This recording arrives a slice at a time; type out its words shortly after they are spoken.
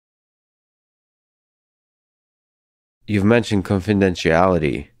You've mentioned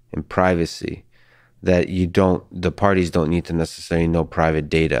confidentiality and privacy, that the parties don't need to necessarily know private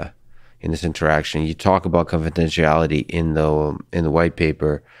data in this interaction. You talk about confidentiality in the white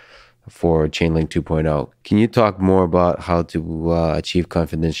paper for Chainlink 2.0. Can you talk more about how to achieve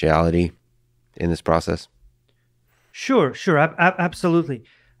confidentiality in this process? Sure, absolutely.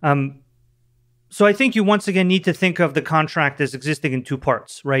 So I think you once again need to think of the contract as existing in two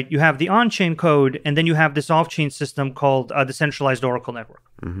parts, right? You have the on-chain code, and then you have this off-chain system called the decentralized Oracle network.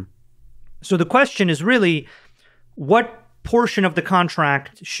 Mm-hmm. So the question is really, what portion of the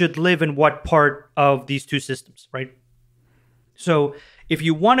contract should live in what part of these two systems, right? So if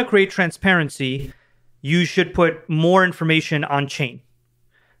you want to create transparency, you should put more information on chain,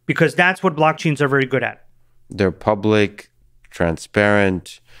 because that's what blockchains are very good at. They're public,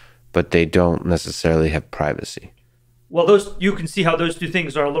 transparent, but they don't necessarily have privacy. Well, you can see how those two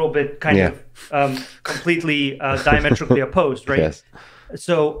things are a little bit kind of completely diametrically opposed, right? Yes.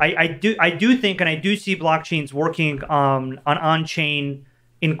 So I do think, and I do see blockchains working on-chain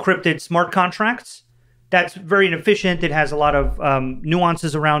encrypted smart contracts. That's very inefficient. It has a lot of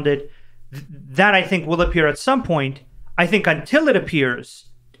nuances around it. That I think will appear at some point. I think until it appears,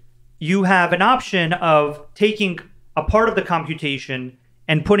 you have an option of taking a part of the computation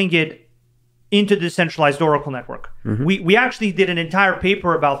and putting it into the decentralized Oracle network. Mm-hmm. We actually did an entire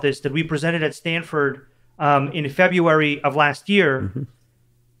paper about this that we presented at Stanford in February of last year,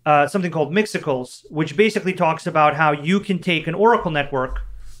 something called Mixicles, which basically talks about how you can take an Oracle network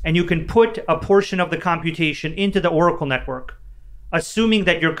and you can put a portion of the computation into the Oracle network, assuming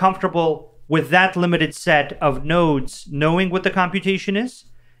that you're comfortable with that limited set of nodes knowing what the computation is.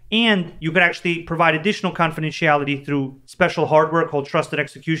 And you could actually provide additional confidentiality through special hardware called trusted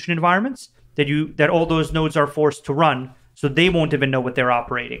execution environments that all those nodes are forced to run, so they won't even know what they're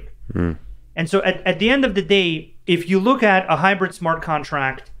operating. And so at the end of the day, if you look at a hybrid smart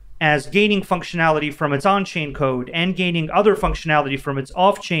contract as gaining functionality from its on-chain code and gaining other functionality from its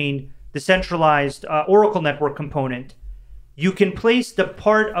off-chain decentralized Oracle network component, you can place the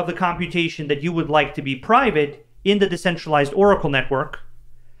part of the computation that you would like to be private in the decentralized Oracle network,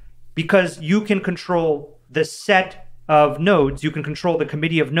 because you can control the set of nodes, you can control the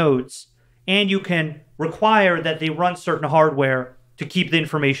committee of nodes, and you can require that they run certain hardware to keep the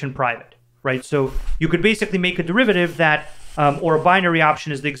information private, right? So you could basically make a derivative that, or a binary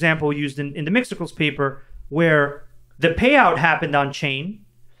option is the example used in the Mixicles paper, where the payout happened on chain,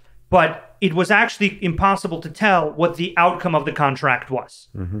 but it was actually impossible to tell what the outcome of the contract was.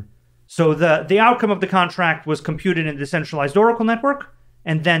 So the outcome of the contract was computed in the decentralized Oracle network,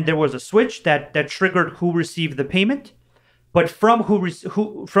 and then there was a switch that triggered who received the payment. But from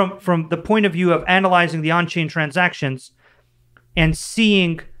from the point of view of analyzing the on-chain transactions and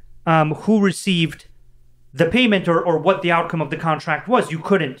seeing who received the payment or what the outcome of the contract was, you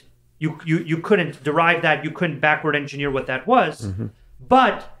couldn't derive that. You couldn't backward engineer what that was.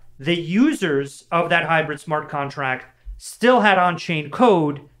 But the users of that hybrid smart contract still had on-chain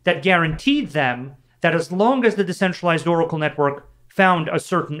code that guaranteed them that as long as the decentralized Oracle network found a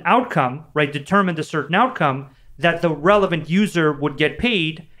certain outcome, right, determined a certain outcome, that the relevant user would get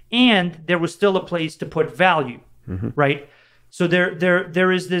paid, and there was still a place to put value, right? So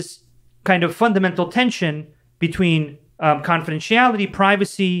there is this kind of fundamental tension between confidentiality,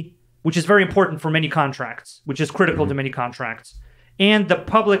 privacy, which is very important for many contracts, which is critical to many contracts, and the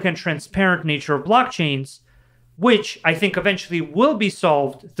public and transparent nature of blockchains, which I think eventually will be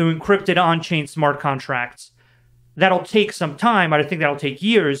solved through encrypted on-chain smart contracts. That'll take some time. I think that'll take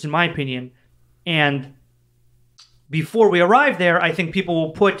years, in my opinion. And before we arrive there, I think people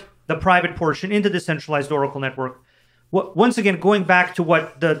will put the private portion into the decentralized Oracle network. Once again, going back to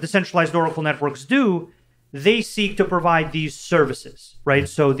what the decentralized Oracle networks do, they seek to provide these services, right?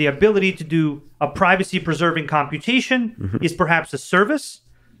 So the ability to do a privacy-preserving computation is perhaps a service,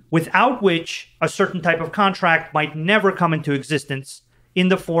 without which a certain type of contract might never come into existence in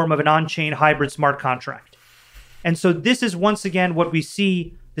the form of an on-chain hybrid smart contract. And so this is once again what we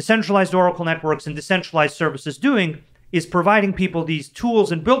see decentralized Oracle networks and decentralized services doing, is providing people these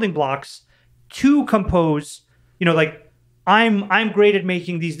tools and building blocks to compose, like I'm great at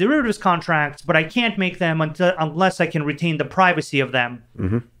making these derivatives contracts, but I can't make them unless I can retain the privacy of them.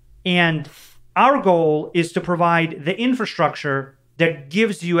 And our goal is to provide the infrastructure that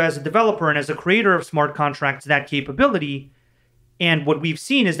gives you as a developer and as a creator of smart contracts that capability. And what we've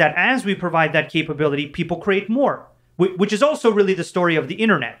seen is that as we provide that capability, people create more, which is also really the story of the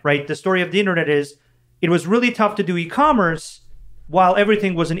internet, right? The story of the internet is it was really tough to do e-commerce while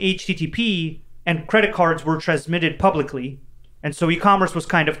everything was in HTTP and credit cards were transmitted publicly. And so e-commerce was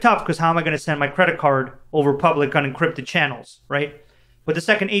kind of tough because how am I going to send my credit card over public unencrypted channels, right? But the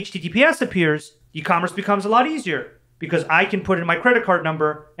second HTTPS appears, e-commerce becomes a lot easier because I can put in my credit card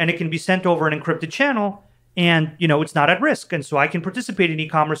number and it can be sent over an encrypted channel and, it's not at risk. And so I can participate in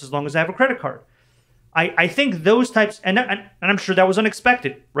e-commerce as long as I have a credit card. I think those types, and I'm sure that was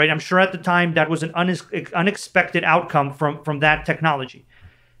unexpected, right? I'm sure at the time that was an unexpected outcome from that technology.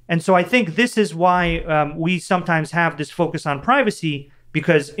 And so I think this is why we sometimes have this focus on privacy,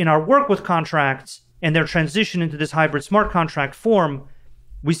 because in our work with contracts and their transition into this hybrid smart contract form,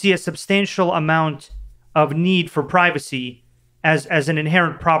 we see a substantial amount of need for privacy as an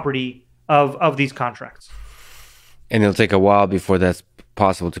inherent property of these contracts. And it'll take a while before that's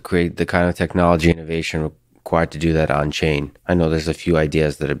possible to create the kind of technology innovation required to do that on chain. I know there's a few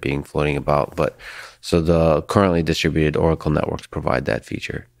ideas that are being floating about, but so the currently distributed Oracle networks provide that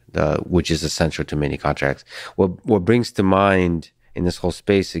feature, which is essential to many contracts. What brings to mind in this whole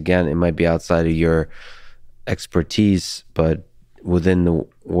space, again, it might be outside of your expertise, but within the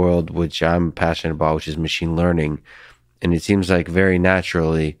world which I'm passionate about, which is machine learning. And it seems like very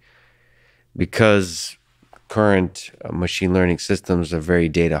naturally, because current machine learning systems are very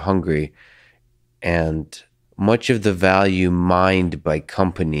data hungry, and much of the value mined by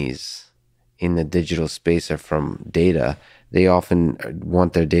companies in the digital space are from data. They often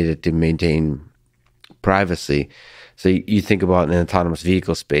want their data to maintain privacy. So you think about an autonomous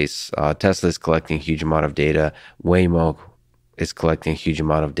vehicle space, Tesla is collecting a huge amount of data, Waymo is collecting a huge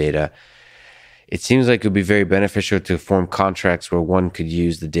amount of data. It seems like it would be very beneficial to form contracts where one could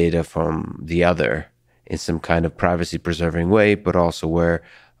use the data from the other in some kind of privacy preserving way, but also where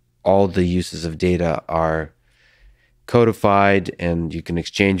all the uses of data are codified and you can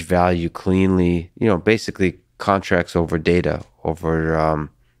exchange value cleanly, basically contracts over data, over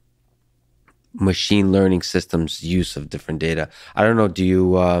machine learning systems use of different data. I don't know, do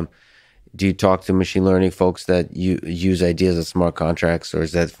you talk to machine learning folks that you use ideas of smart contracts, or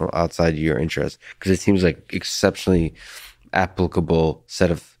is that from outside of your interest? Because it seems like exceptionally applicable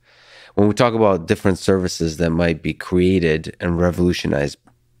set of, when we talk about different services that might be created and revolutionized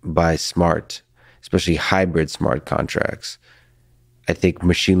by smart, especially hybrid smart contracts, I think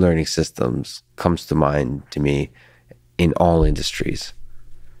machine learning systems comes to mind to me in all industries.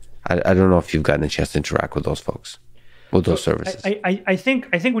 I don't know if you've gotten a chance to interact with those folks, with those services. I think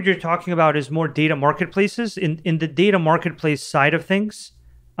what you're talking about is more data marketplaces. In the data marketplace side of things,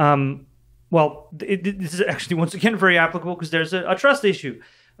 this is actually once again very applicable because there's a trust issue.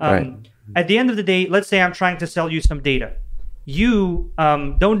 Right. At the end of the day, let's say I'm trying to sell you some data. You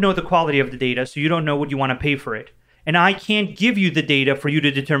don't know the quality of the data, so you don't know what you want to pay for it. And I can't give you the data for you to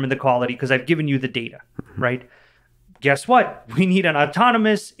determine the quality because I've given you the data, right? Guess what? We need an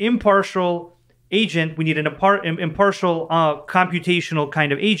autonomous, impartial agent. We need an impartial computational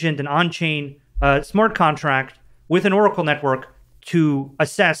kind of agent, an on-chain smart contract with an Oracle network to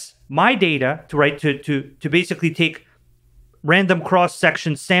assess my data, to basically take random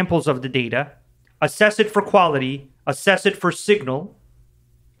cross-section samples of the data, assess it for quality, assess it for signal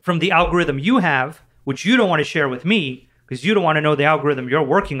from the algorithm you have, which you don't want to share with me because you don't want to know the algorithm you're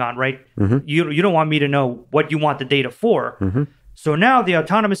working on, right? Mm-hmm. You don't want me to know what you want the data for. Mm-hmm. So now the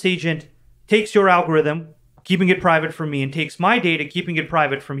autonomous agent takes your algorithm, keeping it private from me, and takes my data, keeping it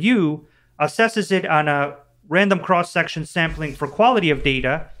private from you, assesses it on a random cross-section sampling for quality of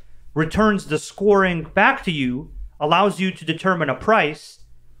data, returns the scoring back to you, allows you to determine a price,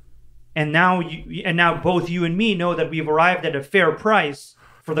 and now both you and me know that we've arrived at a fair price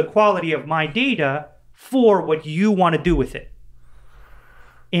for the quality of my data for what you want to do with it.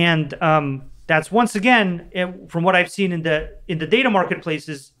 And that's once again, from what I've seen in the data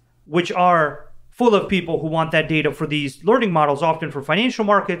marketplaces, which are full of people who want that data for these learning models, often for financial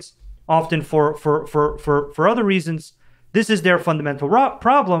markets, often for other reasons. This is their fundamental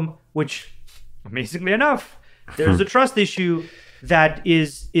problem, which, amazingly enough, there's a trust issue that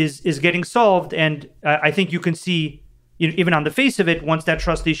is getting solved. And I think you can see, even on the face of it, once that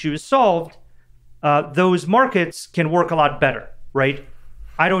trust issue is solved, those markets can work a lot better, right?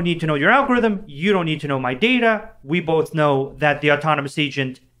 I don't need to know your algorithm. You don't need to know my data. We both know that the autonomous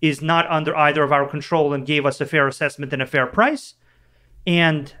agent is not under either of our control and gave us a fair assessment and a fair price.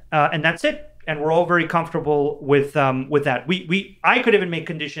 And that's it. And we're all very comfortable with that. I could even make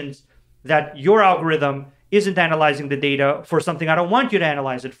conditions that your algorithm isn't analyzing the data for something I don't want you to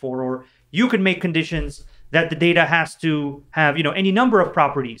analyze it for, or you could make conditions that the data has to have, any number of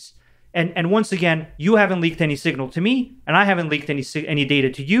properties. And once again, you haven't leaked any signal to me, and I haven't leaked any data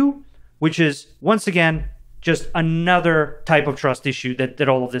to you, which is once again just another type of trust issue that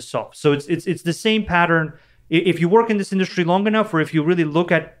all of this solves. So it's the same pattern. If you work in this industry long enough, or if you really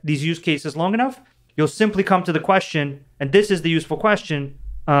look at these use cases long enough, you'll simply come to the question, and this is the useful question,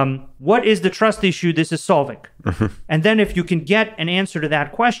 what is the trust issue this is solving? And then if you can get an answer to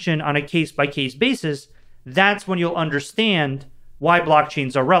that question on a case-by-case basis, that's when you'll understand why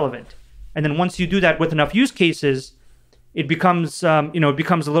blockchains are relevant. And then once you do that with enough use cases, it becomes, it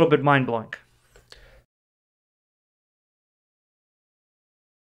becomes a little bit mind-blowing.